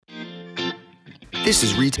This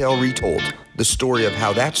is Retail Retold, the story of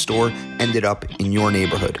how that store ended up in your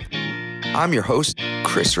neighborhood. I'm your host,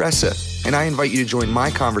 Chris Ressa, and I invite you to join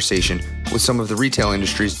my conversation with some of the retail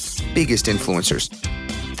industry's biggest influencers.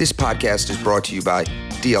 This podcast is brought to you by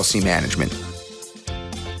DLC Management.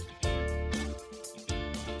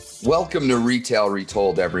 Welcome to Retail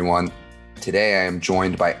Retold, everyone. Today I am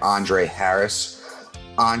joined by Andre Harris.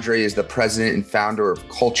 Andre is the president and founder of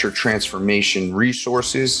Culture Transformation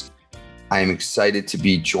Resources. I am excited to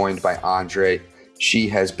be joined by Andre. She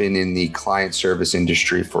has been in the client service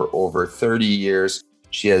industry for over 30 years.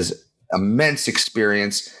 She has immense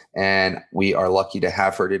experience, and we are lucky to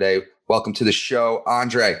have her today. Welcome to the show,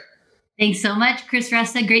 Andre. Thanks so much, Chris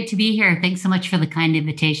Ressa. Great to be here. Thanks so much for the kind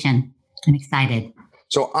invitation. I'm excited.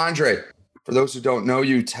 So, Andre, for those who don't know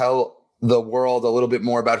you, tell the world a little bit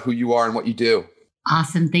more about who you are and what you do.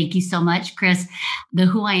 Awesome. Thank you so much, Chris. The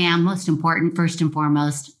who I am, most important, first and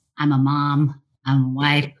foremost, I'm a mom, I'm a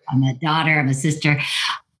wife, I'm a daughter, I'm a sister.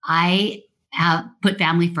 I have put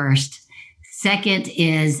family first. Second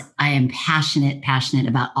is I am passionate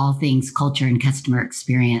about all things culture and customer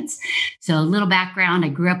experience. So a little background, I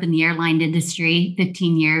grew up in the airline industry,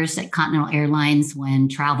 15 years at Continental Airlines when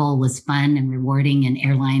travel was fun and rewarding and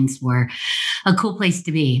airlines were a cool place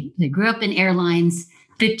to be. I grew up in airlines,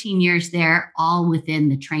 15 years there, all within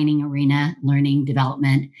the training arena, learning,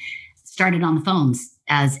 development. Started on the phones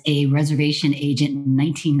as a reservation agent in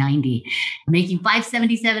 1990, making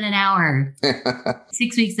 $5.77 an hour,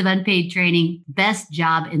 6 weeks of unpaid training, best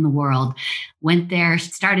job in the world. Went there,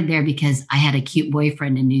 started there because I had a cute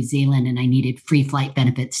boyfriend in New Zealand and I needed free flight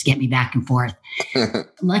benefits to get me back and forth.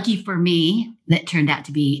 Lucky for me, that turned out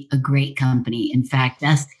to be a great company. In fact,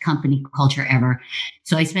 best company culture ever.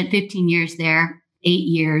 So I spent 15 years there. 8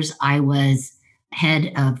 years, I was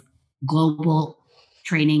head of global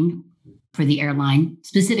training for the airline,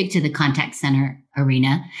 specific to the contact center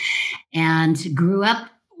arena, and grew up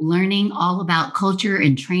learning all about culture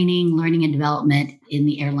and training, learning and development in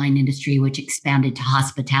the airline industry, which expanded to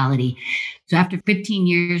hospitality. So after 15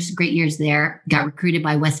 years, great years there, got recruited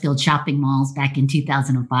by Westfield Shopping Malls back in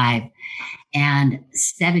 2005. And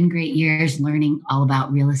 7 great years learning all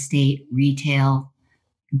about real estate, retail,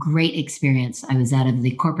 great experience. I was out of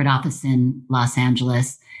the corporate office in Los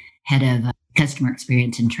Angeles, head of customer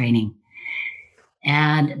experience and training.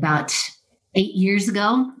 And about 8 years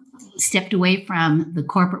ago, stepped away from the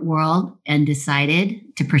corporate world and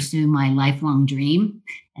decided to pursue my lifelong dream.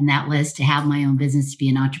 And that was to have my own business, to be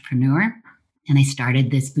an entrepreneur. And I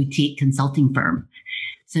started this boutique consulting firm.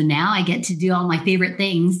 So now I get to do all my favorite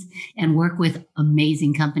things and work with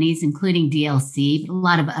amazing companies, including DLC, but a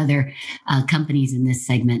lot of other companies in this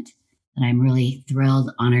segment that I'm really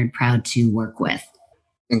thrilled, honored, proud to work with.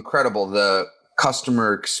 Incredible. The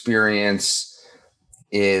customer experience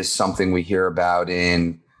is something we hear about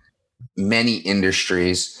in many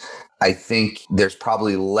industries. I think there's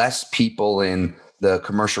probably less people in the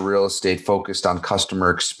commercial real estate focused on customer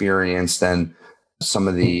experience than some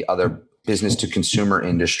of the other business to consumer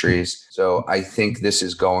industries. So I think this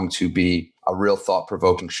is going to be a real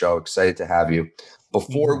thought-provoking show. Excited to have you.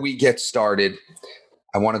 Before we get started,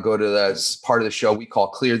 I want to go to the part of the show we call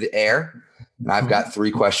Clear the Air. And I've got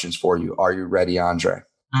 3 questions for you. Are you ready, Andre?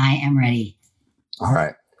 I am ready. All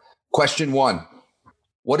right. Question 1.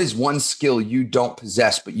 What is one skill you don't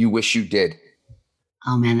possess, but you wish you did?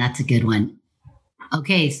 Oh, man, that's a good one.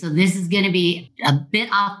 Okay, so this is going to be a bit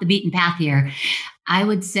off the beaten path here. I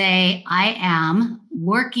would say I am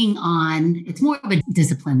working on, it's more of a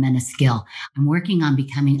discipline than a skill. I'm working on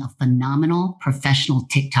becoming a phenomenal professional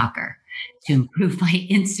TikToker to improve my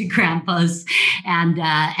Instagram posts and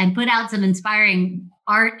put out some inspiring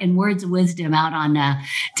art and words of wisdom out on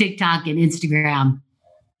TikTok and Instagram.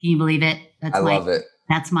 Can you believe it? I love it.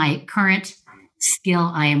 That's my current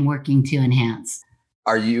skill I am working to enhance.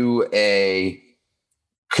 Are you a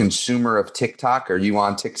consumer of TikTok? Are you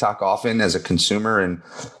on TikTok often as a consumer and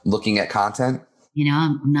looking at content? You know,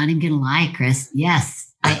 I'm not even going to lie, Chris.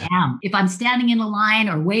 Yes, I am. If I'm standing in a line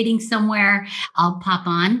or waiting somewhere, I'll pop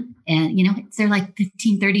on and, it's there like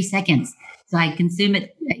 15, 30 seconds. So I consume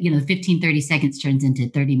it, 15, 30 seconds turns into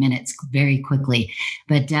 30 minutes very quickly.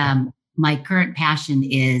 But my current passion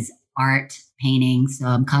is art, painting. So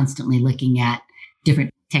I'm constantly looking at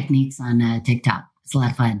different techniques on TikTok. It's a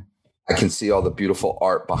lot of fun. I can see all the beautiful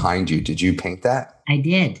art behind you. Did you paint that? I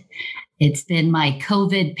did. It's been my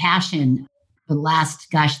COVID passion for the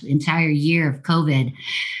last, the entire year of COVID.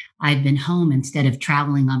 I've been home instead of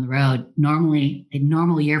traveling on the road. Normally, a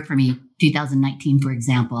normal year for me, 2019, for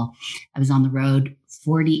example, I was on the road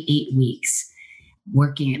 48 weeks,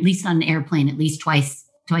 working at least on an airplane, at least twice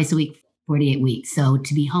a week, 48 weeks. So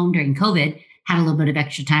to be home during COVID, had a little bit of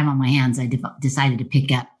extra time on my hands, I decided to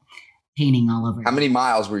pick up painting all over. How many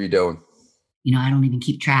miles were you doing? I don't even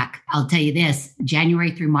keep track. I'll tell you this,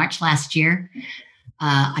 January through March last year,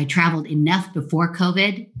 I traveled enough before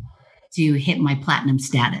COVID to hit my platinum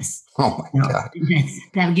status. Oh my God.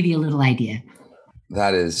 That'll give you a little idea.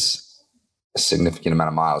 That is a significant amount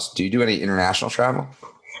of miles. Do you do any international travel?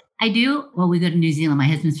 I do. Well, we go to New Zealand. My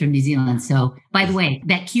husband's from New Zealand. So, by the way,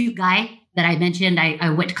 that cute guy that I mentioned, I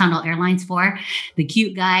went to Condor Airlines for, the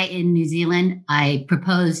cute guy in New Zealand, I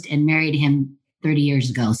proposed and married him 30 years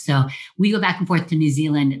ago. So we go back and forth to New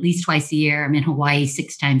Zealand at least twice a year. I'm in Hawaii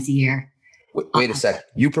 6 times a year. Wait a sec.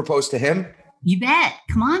 You proposed to him? You bet.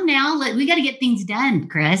 Come on now. We got to get things done,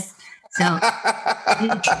 Chris. So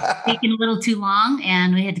it's taking a little too long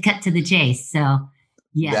and we had to cut to the chase. So,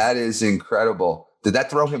 yes. That is incredible. Did that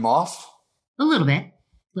throw him off? A little bit.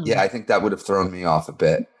 I think that would have thrown me off a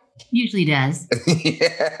bit. Usually does.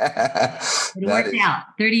 Yeah. It worked out.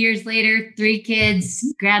 30 years later, 3 kids,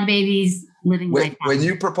 grandbabies, living life. When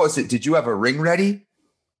you proposed it, did you have a ring ready?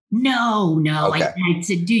 No. Okay. I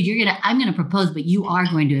said, dude, I'm going to propose, but you are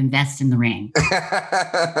going to invest in the ring.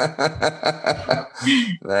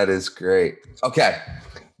 That is great. Okay.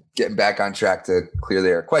 Getting back on track to clear the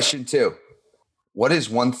air. Question 2. What is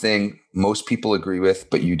one thing most people agree with,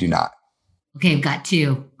 but you do not? Okay, I've got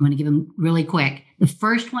 2. I'm going to give them really quick. The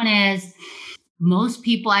first one is most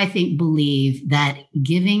people, I think, believe that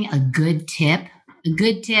giving a good tip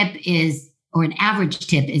is, or an average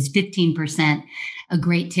tip is 15%. A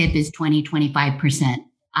great tip is 20, 25%.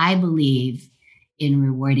 I believe in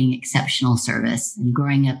rewarding exceptional service. And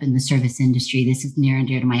growing up in the service industry, this is near and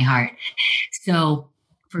dear to my heart. So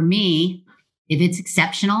for me, if it's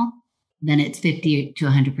exceptional, then it's 50 to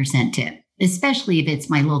 100% tip, especially if it's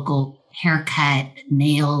my local haircut,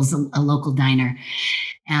 nails, a local diner.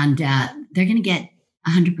 And they're going to get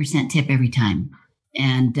 100% tip every time.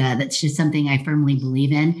 And that's just something I firmly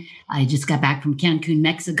believe in. I just got back from Cancun,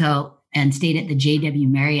 Mexico, and stayed at the JW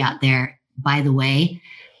Marriott there. By the way,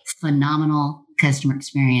 phenomenal customer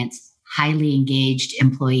experience, highly engaged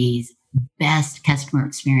employees, best customer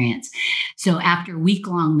experience. So after a week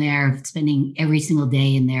long there of spending every single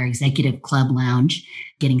day in their executive club lounge,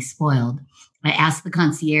 getting spoiled, I asked the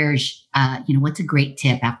concierge, what's a great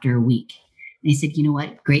tip after a week? And they said, you know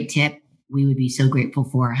what, great tip. We would be so grateful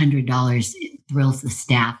for $100. It thrills the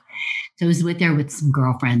staff. So I was there with some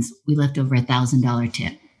girlfriends. We left over $1,000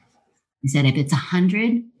 tip. He said, if it's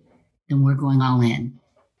 100, then we're going all in.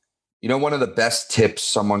 One of the best tips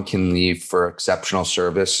someone can leave for exceptional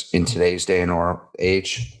service in today's day and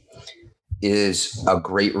age is a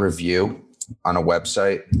great review on a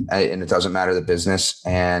website. And it doesn't matter the business.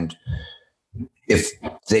 And if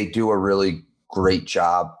they do a really great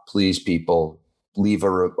job, please, people, leave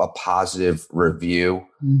a positive review.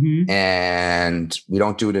 Mm-hmm. And we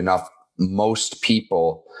don't do it enough. Most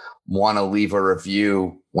people want to leave a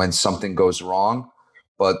review when something goes wrong,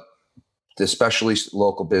 but especially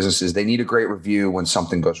local businesses, they need a great review when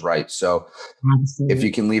something goes right. So Absolutely. If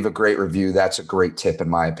you can leave a great review, that's a great tip in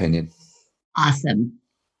my opinion. Awesome.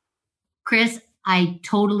 Chris, I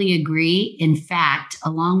totally agree. In fact,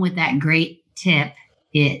 along with that great tip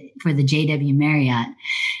for the JW Marriott,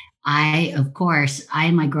 I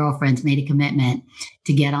and my girlfriends made a commitment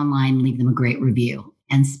to get online and leave them a great review,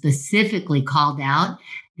 and specifically called out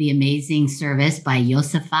the amazing service by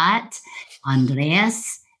Josafat,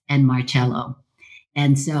 Andreas, and Marcello.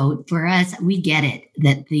 And so for us, we get it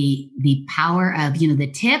that the power of,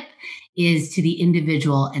 the tip is to the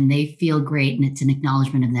individual and they feel great and it's an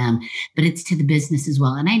acknowledgement of them, but it's to the business as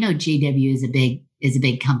well. And I know JW is a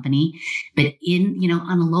big company, but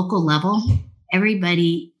on a local level,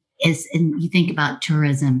 everybody is, and you think about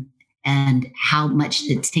tourism and how much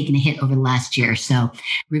it's taken a hit over the last year. So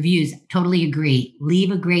reviews, totally agree.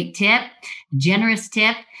 Leave a great tip, generous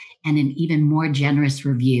tip, and an even more generous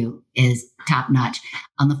review is top notch.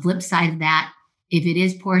 On the flip side of that, if it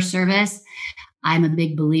is poor service, I'm a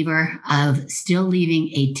big believer of still leaving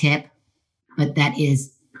a tip, but that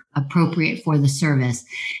is appropriate for the service.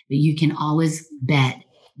 But you can always bet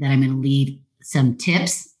that I'm going to leave some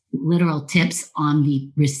tips, literal tips on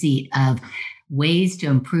the receipt of ways to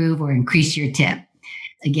improve or increase your tip.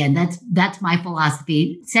 Again, that's my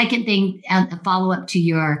philosophy. Second thing, a follow-up to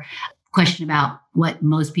your question about what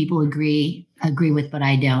most people agree with, but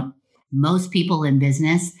I don't. Most people in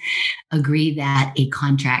business agree that a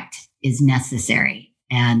contract is necessary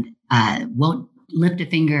and won't lift a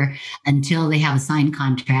finger until they have a signed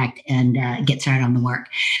contract and get started on the work.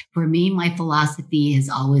 For me, my philosophy has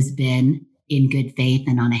always been in good faith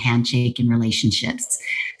and on a handshake in relationships.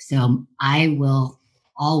 So I will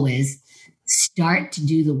always start to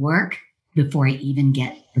do the work before I even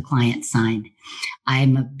get the client signed.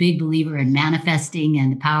 I'm a big believer in manifesting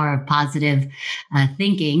and the power of positive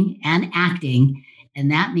thinking and acting. And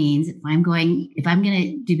that means if I'm going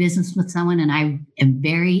to do business with someone and I am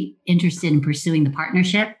very interested in pursuing the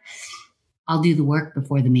partnership, I'll do the work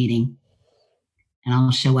before the meeting and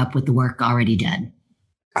I'll show up with the work already done.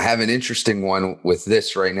 I have an interesting one with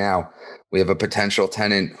this right now. We have a potential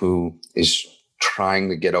tenant who is trying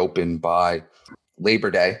to get open by Labor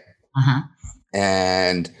Day.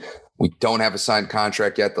 And we don't have a signed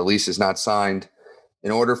contract yet. The lease is not signed.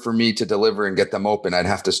 In order for me to deliver and get them open, I'd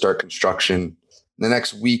have to start construction in the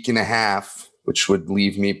next week and a half, which would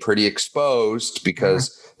leave me pretty exposed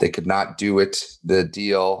because they could not do the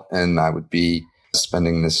deal, and I would be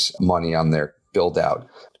spending this money on their build out.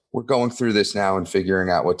 We're going through this now and figuring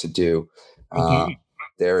out what to do.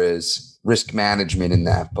 There is risk management in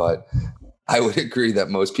that, but I would agree that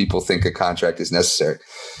most people think a contract is necessary.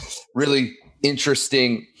 Really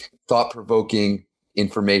interesting, thought-provoking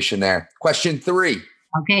information there. Question 3.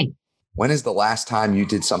 Okay. When is the last time you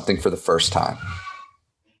did something for the first time?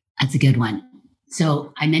 That's a good one.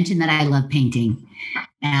 So I mentioned that I love painting,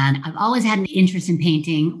 and I've always had an interest in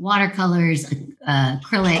painting, watercolors,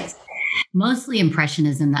 acrylics, mostly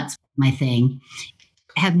impressionism. That's my thing.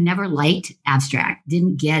 Have never liked abstract,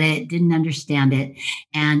 didn't get it, didn't understand it.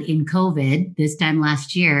 And in COVID, this time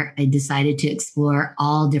last year, I decided to explore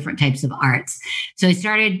all different types of arts. So I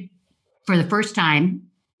started for the first time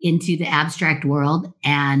into the abstract world.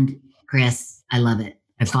 And Chris, I love it.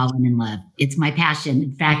 I've fallen in love. It's my passion.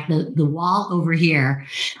 In fact, the wall over here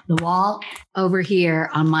in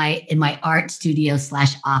my art studio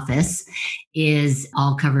 / office is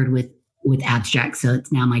all covered with abstract. So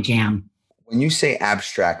it's now my jam. When you say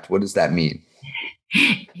abstract, what does that mean?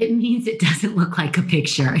 It means it doesn't look like a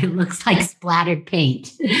picture. It looks like splattered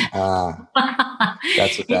paint. That's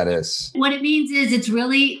what that is. What it means is it's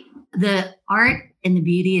really the art and the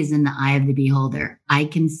beauty is in the eye of the beholder. I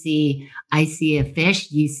see a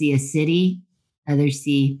fish, you see a city, others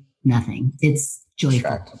see nothing. It's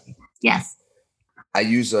joyful. Abstract. Yes. I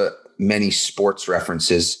use many sports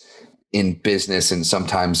references in business, and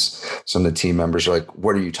sometimes some of the team members are like,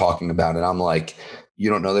 what are you talking about? And I'm like, you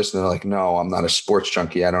don't know this? And they're like, no, I'm not a sports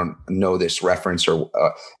junkie. I don't know this reference or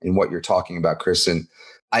in what you're talking about, Chris. And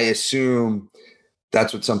I assume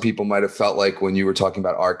that's what some people might have felt like when you were talking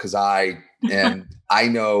about art, because I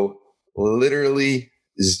know literally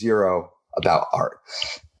zero about art.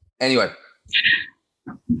 Anyway,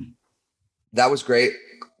 that was great.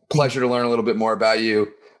 Pleasure to learn a little bit more about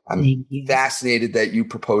you. I'm fascinated that you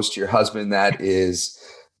proposed to your husband. That is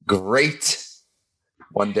great.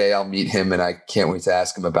 One day I'll meet him and I can't wait to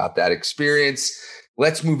ask him about that experience.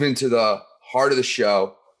 Let's move into the heart of the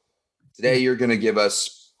show. Today, you're going to give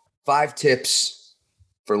us 5 tips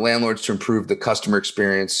for landlords to improve the customer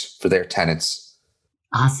experience for their tenants.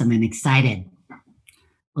 Awesome. I'm excited.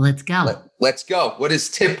 Well, let's go. Let's go. What is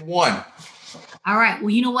tip 1? All right. Well,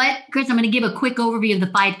 you know what, Chris, I'm going to give a quick overview of the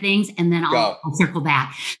 5 things and then I'll circle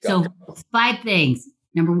back. Go. So 5 things.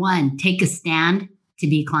 Number 1, take a stand to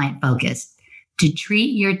be client focused, to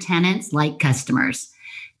treat your tenants like customers.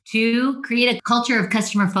 2, create a culture of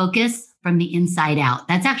customer focus from the inside out.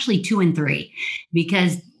 That's actually 2 and 3,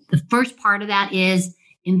 because the first part of that is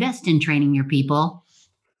invest in training your people.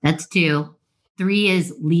 That's 2. 3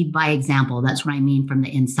 is lead by example. That's what I mean from the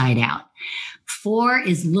inside out. 4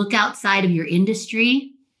 is look outside of your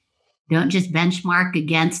industry. Don't just benchmark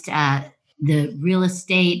against the real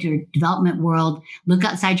estate or development world. Look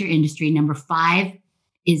outside your industry. Number 5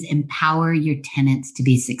 is empower your tenants to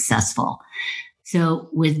be successful. So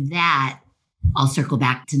with that, I'll circle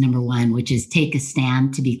back to number 1, which is take a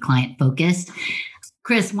stand to be client focused.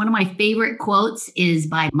 Chris, one of my favorite quotes is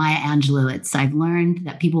by Maya Angelou. I've learned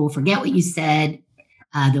that people will forget what you said,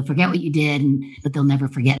 they'll forget what you did, but they'll never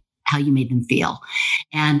forget how you made them feel.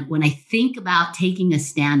 And when I think about taking a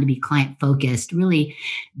stand to be client focused, really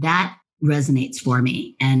that resonates for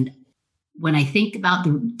me. And when I think about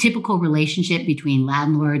the typical relationship between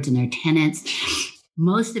landlords and their tenants,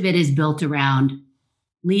 most of it is built around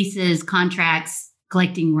leases, contracts,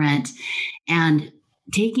 collecting rent, and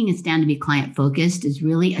taking a stand to be client focused is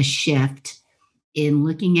really a shift in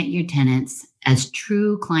looking at your tenants as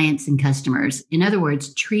true clients and customers. In other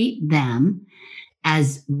words, treat them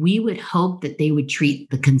as we would hope that they would treat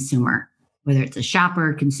the consumer, whether it's a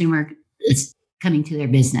shopper, consumer, it's coming to their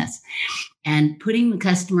business, and putting the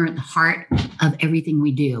customer at the heart of everything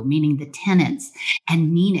we do, meaning the tenants,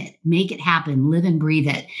 and mean it, make it happen, live and breathe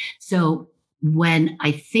it. So when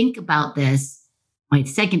I think about this, my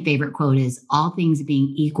second favorite quote is, all things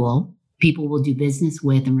being equal, people will do business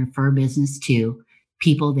with and refer business to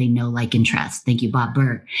people they know, like, and trust. Thank you, Bob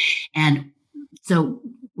Burr. And so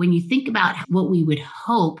when you think about what we would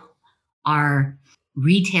hope our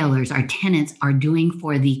retailers, our tenants are doing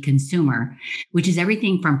for the consumer, which is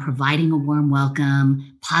everything from providing a warm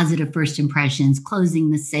welcome, positive first impressions, closing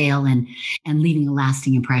the sale, and leaving a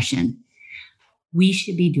lasting impression. We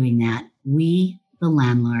should be doing that. We, the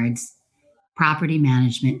landlords, property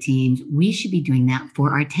management teams, we should be doing that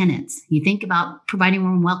for our tenants. You think about providing a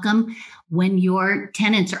warm welcome when your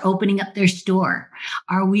tenants are opening up their store.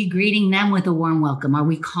 Are we greeting them with a warm welcome? Are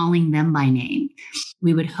we calling them by name?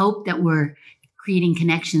 We would hope that we're creating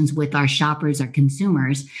connections with our shoppers, our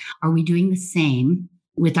consumers. Are we doing the same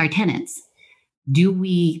with our tenants? Do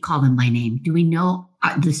we call them by name? Do we know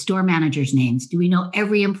the store managers' names? Do we know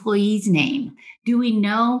every employee's name? Do we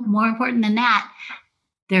know, more important than that,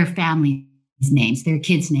 their family's names, their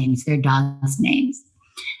kids' names, their dogs' names?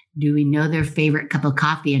 Do we know their favorite cup of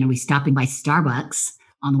coffee? And are we stopping by Starbucks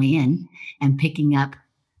on the way in and picking up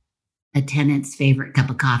a tenant's favorite cup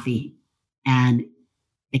of coffee and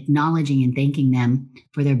acknowledging and thanking them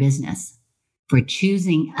for their business, for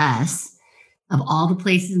choosing us of all the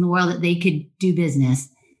places in the world that they could do business,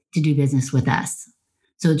 to do business with us?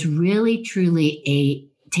 So it's really, truly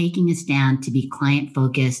taking a stand to be client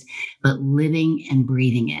focused, but living and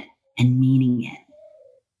breathing it and meaning it.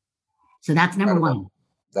 So that's number one.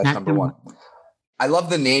 That's number one. I love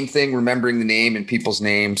the name thing, remembering the name and people's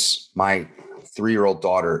names. My 3-year-old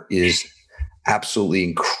daughter is absolutely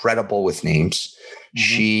incredible with names.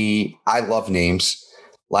 Mm-hmm. I love names.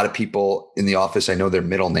 A lot of people in the office, I know their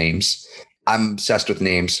middle names. I'm obsessed with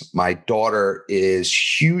names. My daughter is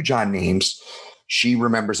huge on names. She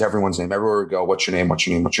remembers everyone's name. Everywhere we go, what's your name? What's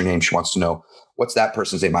your name? What's your name? She wants to know, what's that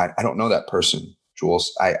person's name? I don't know that person,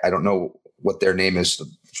 Jules. I don't know what their name is.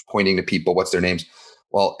 Pointing to people, what's their names?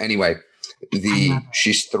 Well, anyway,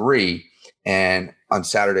 she's 3, and on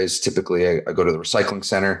Saturdays, typically I go to the recycling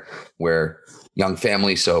center, where young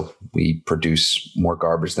family, so we produce more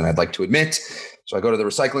garbage than I'd like to admit. So I go to the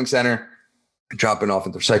recycling center, dropping off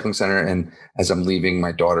at the recycling center, and as I'm leaving,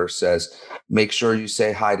 my daughter says, "Make sure you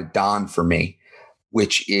say hi to Don for me,"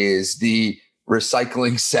 which is the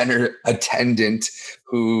recycling center attendant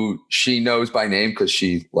who she knows by name because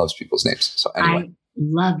she loves people's names. So anyway. I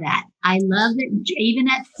love that. I love that even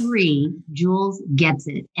at 3, Jules gets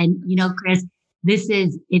it. And Chris,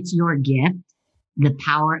 it's your gift, the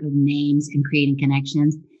power of names and creating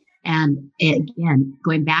connections. And again,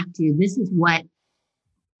 going back to, this is what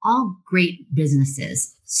all great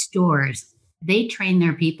businesses, stores, they train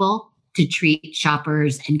their people to treat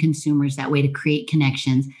shoppers and consumers that way, to create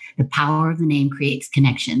connections. The power of the name creates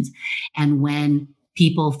connections. And when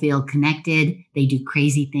people feel connected, they do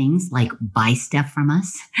crazy things like buy stuff from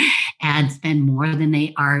us and spend more than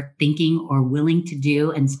they are thinking or willing to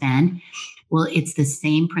do and spend. Well, it's the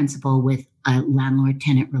same principle with a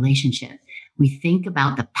landlord-tenant relationship. We think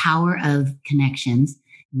about the power of connections,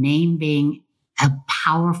 name being a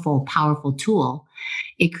powerful, powerful tool.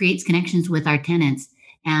 It creates connections with our tenants.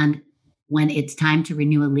 And when it's time to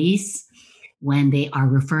renew a lease, when they are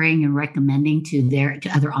referring and recommending to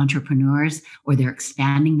other entrepreneurs, or they're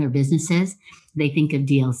expanding their businesses, they think of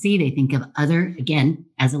DLC, they think of other, again,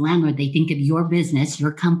 as a landlord, they think of your business,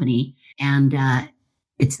 your company. And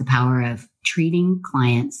it's the power of treating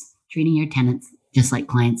your tenants just like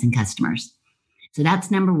clients and customers. So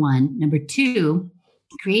that's number one. Number 2,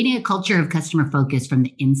 creating a culture of customer focus from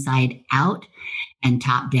the inside out and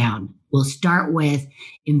top down. We'll start with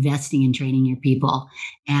investing in training your people.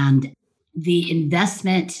 And the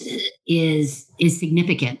investment is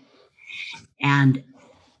significant. And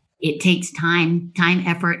it takes time,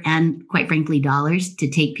 effort, and quite frankly, dollars to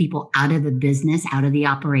take people out of the business, out of the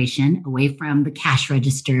operation, away from the cash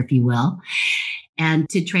register, if you will, and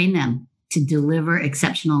to train them to deliver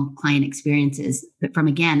exceptional client experiences. But from,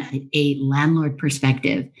 again, a landlord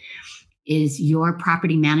perspective, is your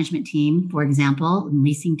property management team, for example, and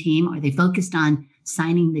leasing team, are they focused on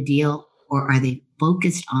signing the deal, or are they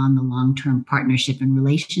focused on the long-term partnership and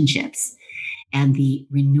relationships and the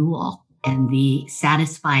renewal and the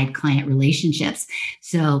satisfied client relationships?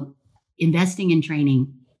 So investing in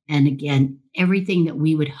training, and again, everything that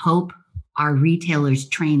we would hope our retailers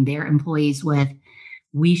train their employees with,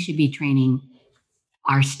 we should be training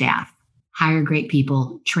our staff. Hire great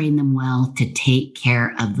people, train them well to take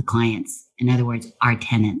care of the clients. In other words, our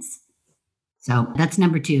tenants. So that's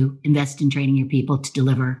number 2, invest in training your people to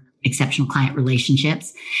deliver exceptional client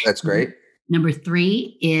relationships. That's great. Number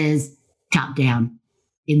 3 is top down,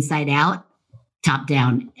 inside out, top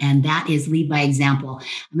down. And that is lead by example.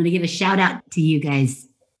 I'm going to give a shout out to you guys,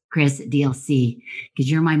 Chris, at DLC, because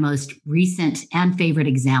you're my most recent and favorite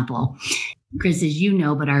example. Chris, as you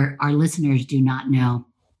know, but our listeners do not know,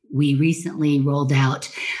 we recently rolled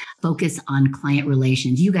out Focus on Client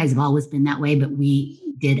Relations. You guys have always been that way, but we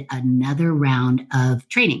did another round of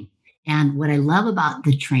training. And what I love about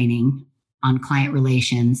the training on client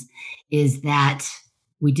relations is that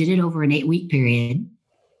we did it over an 8-week period,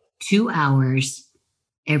 2 hours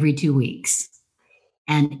every 2 weeks.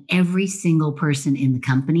 And every single person in the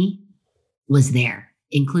company was there,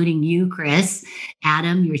 including you, Chris,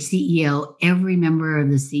 Adam, your CEO, every member of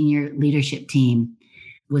the senior leadership team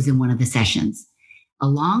was in one of the sessions,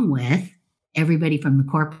 along with everybody from the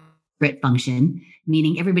corporate function,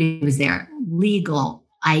 meaning everybody was there, legal,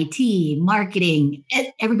 IT, marketing,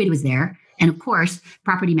 everybody was there. And of course,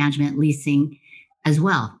 property management, leasing as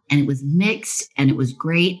well. And it was mixed and it was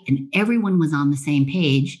great. And everyone was on the same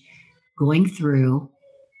page going through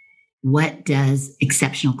what does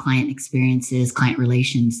exceptional client experiences, client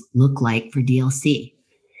relations look like for DLC.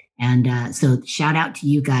 And so shout out to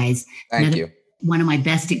you guys. Thank you. One of my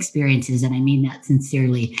best experiences, and I mean that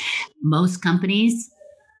sincerely. Most companies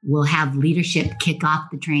will have leadership kick off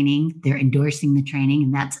the training. They're endorsing the training,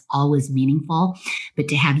 and that's always meaningful. But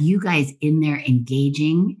to have you guys in there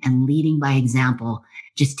engaging and leading by example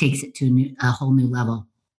just takes it to a whole new level.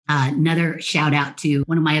 Another shout out to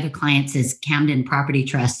one of my other clients is Camden Property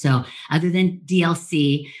Trust. So other than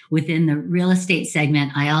DLC within the real estate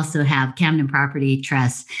segment, I also have Camden Property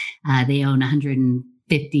Trust. They own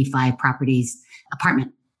 155 properties,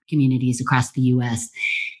 apartment communities across the US.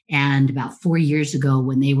 And about 4 years ago,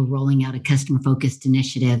 when they were rolling out a customer focused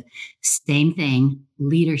initiative, same thing,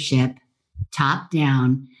 leadership, top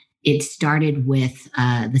down. It started with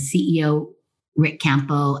the CEO, Rick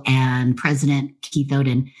Campo, and President Keith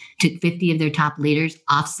Oden took 50 of their top leaders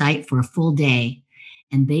offsite for a full day.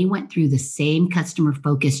 And they went through the same customer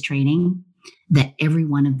focused training that every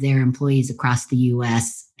one of their employees across the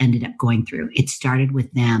US ended up going through. It started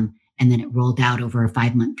with them and then it rolled out over a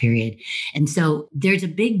 5-month period. And so there's a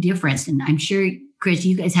big difference. And I'm sure, Chris,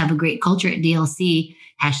 you guys have a great culture at DLC,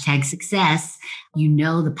 #success. You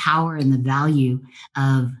know the power and the value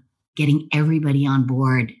of getting everybody on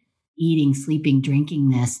board, eating, sleeping, drinking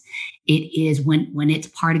this. It is when it's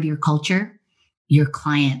part of your culture, your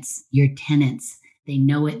clients, your tenants, they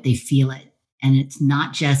know it, they feel it. And it's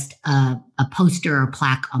not just a poster or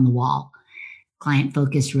plaque on the wall. Client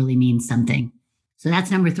focus really means something. So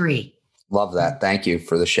that's number 3. Love that. Thank you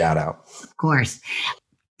for the shout out. Of course.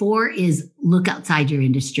 4 is look outside your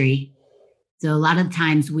industry. So a lot of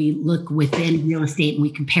times we look within real estate and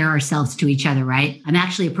we compare ourselves to each other, right? I'm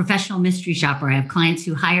actually a professional mystery shopper. I have clients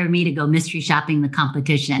who hire me to go mystery shopping the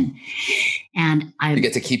competition. And you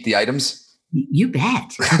get to keep the items? You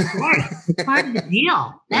bet. Of course. It's part of the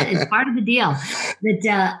deal. That is part of the deal.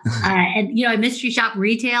 That and I mystery shop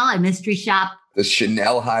retail, I mystery shop. Does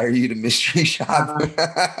Chanel hire you to mystery shop?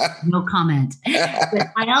 No comment. But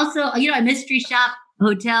I also, I mystery shop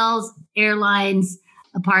hotels, airlines,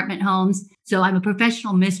 apartment homes. So I'm a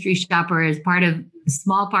professional mystery shopper as a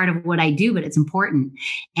small part of what I do, but it's important.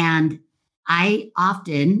 And I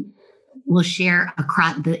often will share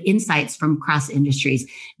the insights from cross industries.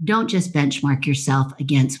 Don't just benchmark yourself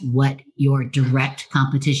against what your direct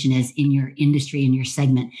competition is in your industry, in your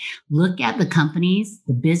segment. Look at the companies,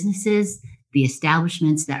 the businesses, the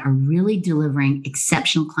establishments that are really delivering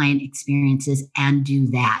exceptional client experiences and do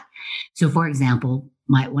that. So for example,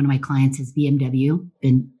 one of my clients is BMW,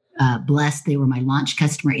 been blessed. They were my launch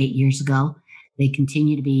customer 8 years ago. They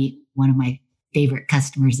continue to be one of my favorite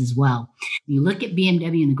customers as well. You look at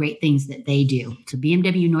BMW and the great things that they do. So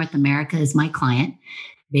BMW North America is my client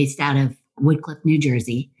based out of Woodcliff, New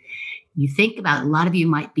Jersey. You think about, a lot of you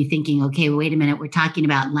might be thinking, okay, wait a minute, we're talking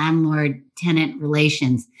about landlord-tenant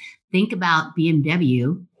relations. Think about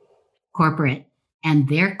BMW corporate, and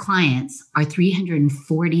their clients are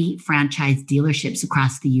 340 franchise dealerships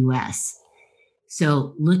across the US.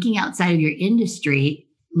 So looking outside of your industry,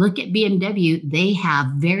 look at BMW. They have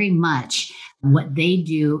very much what they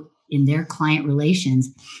do in their client relations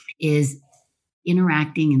is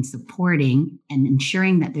interacting and supporting and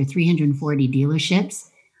ensuring that their 340 dealerships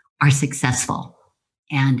are successful.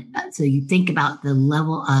 And so you think about the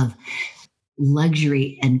level of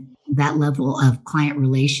luxury and that level of client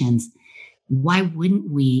relations. Why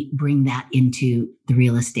wouldn't we bring that into the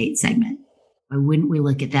real estate segment? Why wouldn't we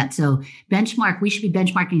look at that? So we should be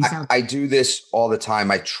benchmarking ourselves. I do this all the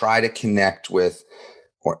time. I try to connect with,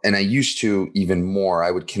 and I used to even more,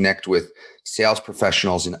 I would connect with sales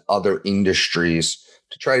professionals in other industries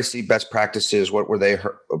to try to see best practices. What were they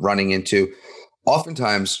running into?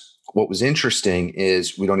 Oftentimes, what was interesting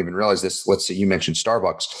is we don't even realize this. Let's say you mentioned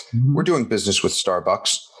Starbucks. Mm-hmm. We're doing business with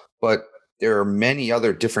Starbucks, but there are many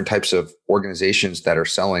other different types of organizations that are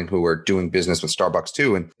selling who are doing business with Starbucks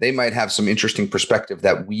too. And they might have some interesting perspective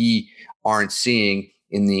that we aren't seeing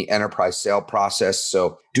in the enterprise sale process.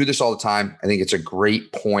 So do this all the time. I think it's a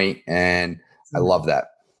great point, and I love that.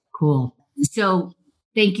 Cool. So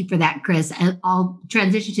thank you for that, Chris. I'll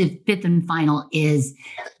transition to the fifth and final is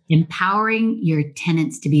empowering your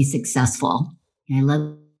tenants to be successful. And I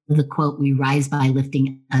love the quote, "We rise by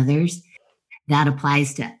lifting others." That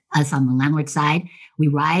applies to us on the landlord side. We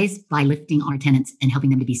rise by lifting our tenants and helping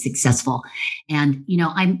them to be successful. And,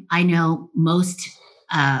 I know most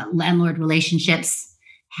landlord relationships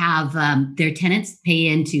have their tenants pay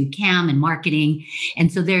into CAM and marketing.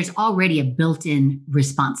 And so there's already a built-in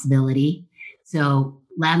responsibility. So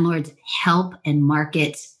landlords help and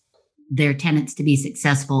market their tenants to be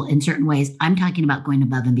successful in certain ways. I'm talking about going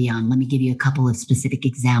above and beyond. Let me give you a couple of specific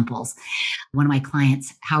examples. One of my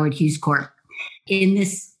clients, Howard Hughes Corp. In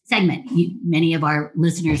this segment, many of our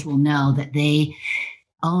listeners will know that they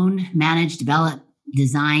own, manage, develop,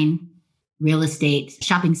 design real estate,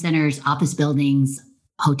 shopping centers, office buildings,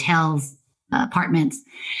 hotels, apartments.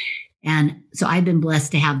 And so I've been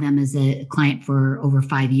blessed to have them as a client for over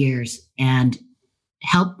 5 years and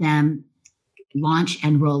help them launch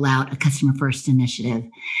and roll out a customer first initiative,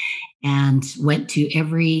 and went to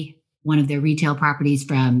every one of their retail properties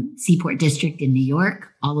from Seaport District in New York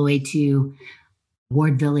all the way to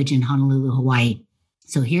Ward Village in Honolulu, Hawaii.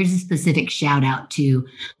 So here's a specific shout out to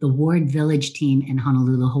the Ward Village team in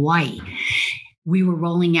Honolulu, Hawaii. We were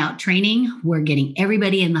rolling out training. We're getting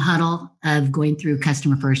everybody in the huddle of going through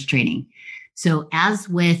customer first training. So as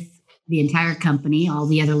with the entire company, all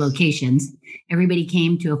the other locations, everybody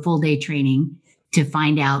came to a full day training to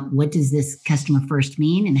find out, what does this customer first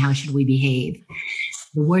mean and how should we behave?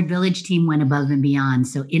 The Ward Village team went above and beyond.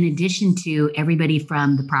 So in addition to everybody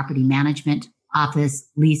from the property management office,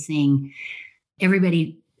 leasing,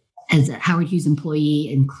 everybody as a Howard Hughes employee,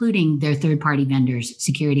 including their third-party vendors,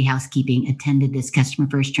 security, housekeeping, attended this customer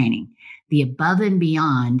first training. The above and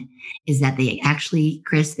beyond is that they actually,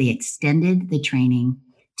 Chris, they extended the training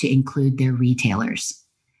to include their retailers,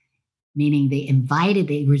 meaning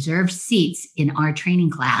they reserved seats in our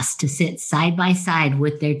training class to sit side by side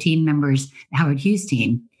with their team members, the Howard Hughes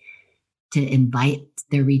team, to invite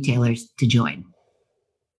their retailers to join.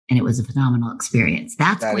 And it was a phenomenal experience.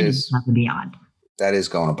 That's going above and beyond. That is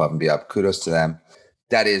going above and beyond. Kudos to them.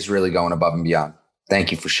 That is really going above and beyond.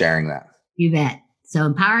 Thank you for sharing that. You bet. So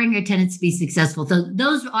empowering your tenants to be successful. So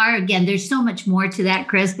those are, again, there's so much more to that,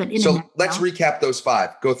 Chris. But let's recap those 5.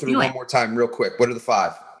 Go through one more time real quick. What are the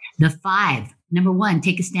 5? The 5. Number 1,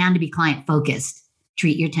 take a stand to be client focused.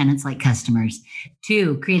 Treat your tenants like customers.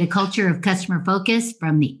 2, create a culture of customer focus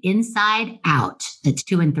from the inside out. That's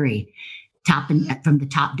 2 and 3. From the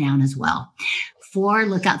top down as well. 4,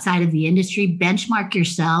 look outside of the industry. Benchmark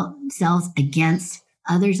yourselves against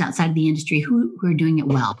others outside of the industry who are doing it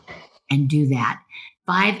well, and do that.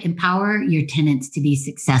 5, empower your tenants to be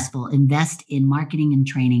successful. Invest in marketing and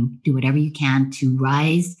training. Do whatever you can to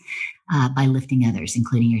rise by lifting others,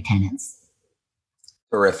 including your tenants.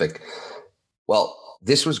 Terrific. Well,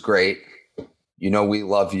 this was great. We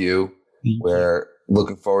love you. We're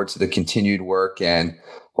looking forward to the continued work and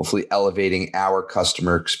hopefully elevating our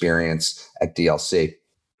customer experience at DLC.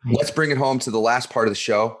 Right. Let's bring it home to the last part of the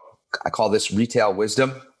show. I call this Retail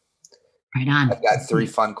Wisdom. Right on. I've got 3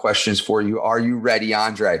 fun questions for you. Are you ready,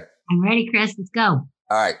 Andre? I'm ready, Chris. Let's go. All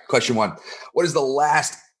right. Question 1. What is the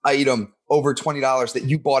last item over $20 that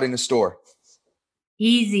you bought in a store?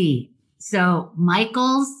 Easy. So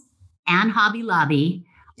Michael's and Hobby Lobby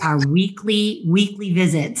are weekly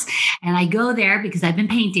visits. And I go there because I've been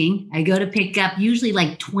painting. I go to pick up usually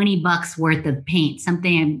like $20 worth of paint,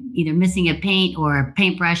 something I'm either missing a paint or a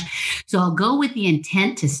paintbrush. So I'll go with the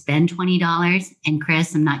intent to spend $20. And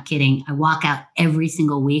Chris, I'm not kidding. I walk out every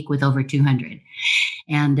single week with over 200.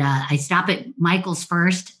 And I stop at Michael's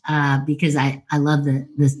first because I love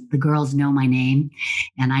the girls know my name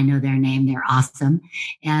and I know their name. They're awesome.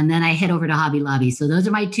 And then I head over to Hobby Lobby. So those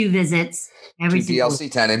are my 2 visits. Every 2 DLC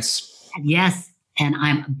tenants. Yes. And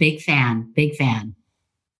I'm a big fan.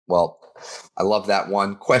 Well, I love that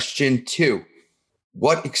one. Question 2.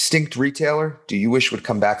 What extinct retailer do you wish would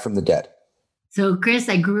come back from the dead? So, Chris,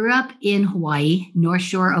 I grew up in Hawaii, North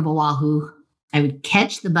Shore of Oahu. I would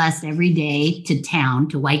catch the bus every day to town,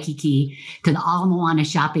 to Waikiki, to the Ala Moana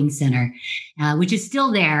Shopping Center, which is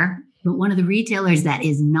still there. But one of the retailers that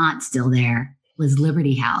is not still there was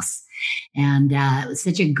Liberty House. And it was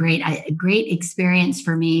such a great experience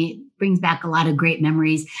for me. Brings back a lot of great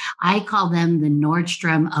memories. I call them the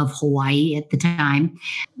Nordstrom of Hawaii at the time.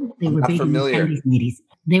 They were big familiar. in the 70s and 80s.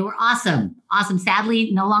 They were awesome. Awesome.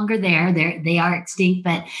 Sadly, no longer there. They are extinct,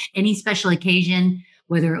 but any special occasion,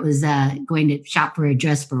 whether it was going to shop for a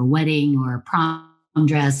dress for a wedding or a prom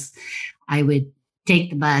dress, I would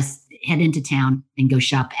take the bus, head into town, and go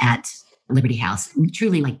shop at Liberty House.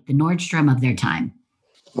 Truly like the Nordstrom of their time.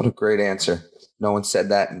 What a great answer. No one said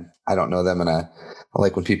that, and I don't know them, and I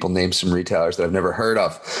like when people name some retailers that I've never heard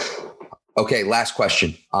of. Okay, last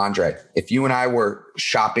question. Andre, if you and I were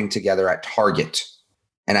shopping together at Target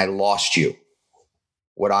and I lost you,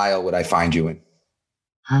 what aisle would I find you in?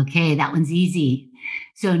 Okay, that one's easy.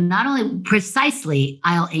 So not only precisely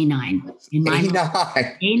aisle A9.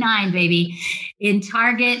 A9, baby. In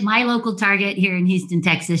Target, my local Target here in Houston,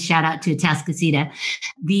 Texas, shout out to Atascocita,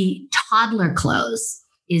 the toddler clothes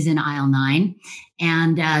is in aisle 9.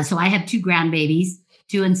 And so I have 2 grandbabies,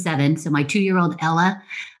 2 and 7. So my 2-year-old Ella,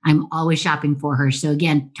 I'm always shopping for her. So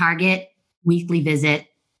again, Target, weekly visit.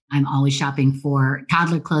 I'm always shopping for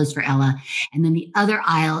toddler clothes for Ella. And then the other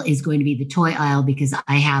aisle is going to be the toy aisle because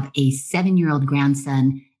I have a 7-year-old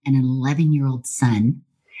grandson and an 11-year-old son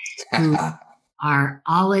who are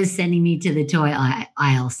always sending me to the toy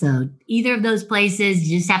aisle. So either of those places,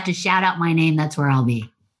 you just have to shout out my name. That's where I'll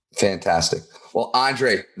be. Fantastic. Well,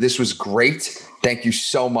 Andre, this was great. Thank you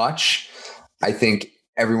so much. I think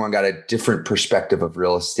everyone got a different perspective of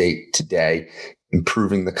real estate today,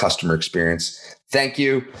 improving the customer experience. Thank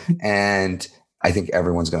you. And I think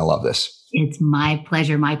everyone's going to love this. It's my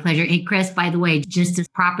pleasure. My pleasure. Hey, Chris, by the way, just to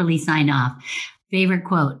properly sign off, favorite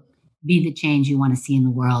quote, be the change you want to see in the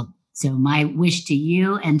world. So my wish to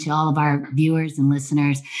you and to all of our viewers and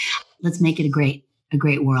listeners, let's make it a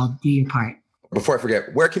great world. Do your part. Before I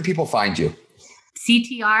forget, where can people find you?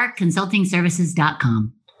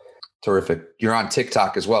 CTRconsultingservices.com. Terrific. You're on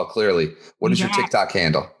TikTok as well, clearly. What is your TikTok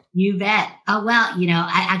handle? You bet. Oh, well,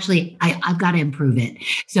 I've got to improve it.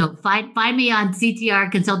 So find me on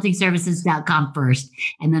CTRconsultingservices.com first,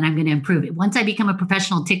 and then I'm going to improve it. Once I become a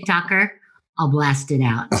professional TikToker, I'll blast it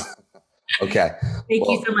out. Okay. Thank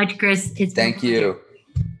you so much, Chris. Thank you.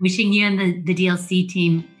 Wishing you and the DLC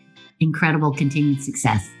team incredible continued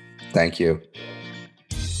success. Thank you.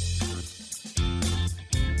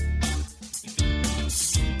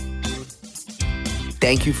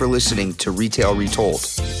 Thank you for listening to Retail Retold.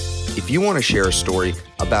 If you want to share a story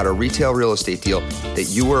about a retail real estate deal that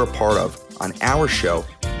you were a part of on our show,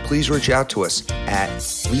 please reach out to us at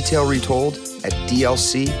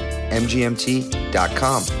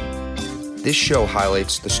retailretold@dlcmgmt.com. This show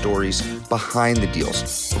highlights the stories behind the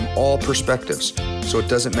deals from all perspectives, so it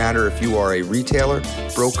doesn't matter if you are a retailer,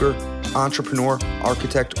 broker, entrepreneur,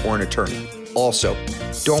 architect, or an attorney. Also,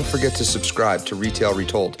 don't forget to subscribe to Retail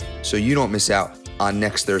Retold so you don't miss out on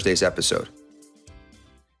next Thursday's episode.